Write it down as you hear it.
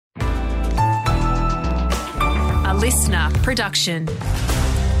listener production.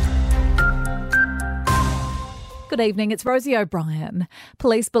 Good evening, it's Rosie O'Brien.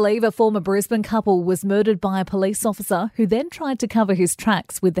 Police believe a former Brisbane couple was murdered by a police officer who then tried to cover his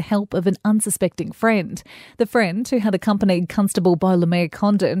tracks with the help of an unsuspecting friend. The friend, who had accompanied Constable Bolamir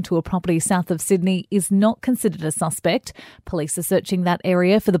Condon to a property south of Sydney, is not considered a suspect. Police are searching that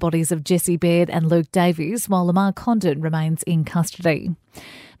area for the bodies of Jesse Baird and Luke Davies, while Lamar Condon remains in custody.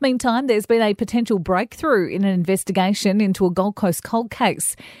 Meantime, there's been a potential breakthrough in an investigation into a Gold Coast cold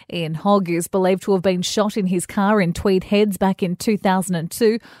case. Ian Hogg is believed to have been shot in his car in Tweed Heads back in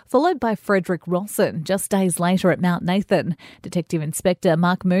 2002, followed by Frederick Rawson just days later at Mount Nathan. Detective Inspector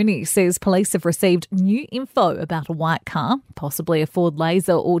Mark Mooney says police have received new info about a white car, possibly a Ford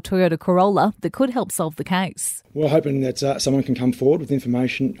Laser or Toyota Corolla, that could help solve the case. We're hoping that someone can come forward with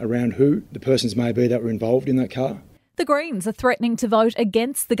information around who the persons may be that were involved in that car. The Greens are threatening to vote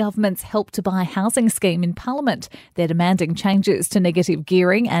against the government's Help to Buy housing scheme in Parliament. They're demanding changes to negative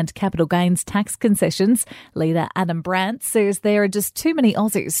gearing and capital gains tax concessions. Leader Adam Brandt says there are just too many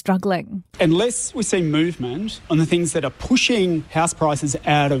Aussies struggling. Unless we see movement on the things that are pushing house prices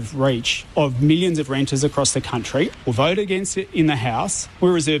out of reach of millions of renters across the country, we'll vote against it in the House.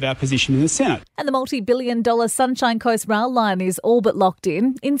 We'll reserve our position in the Senate. And the multi-billion-dollar Sunshine Coast rail line is all but locked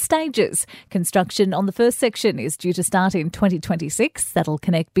in stages. Construction on the first section is due to start in 2026. That'll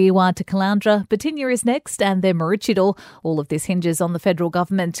connect Beerwah to Caloundra. Batinia is next and then Maroochydore. All of this hinges on the federal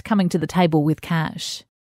government coming to the table with cash.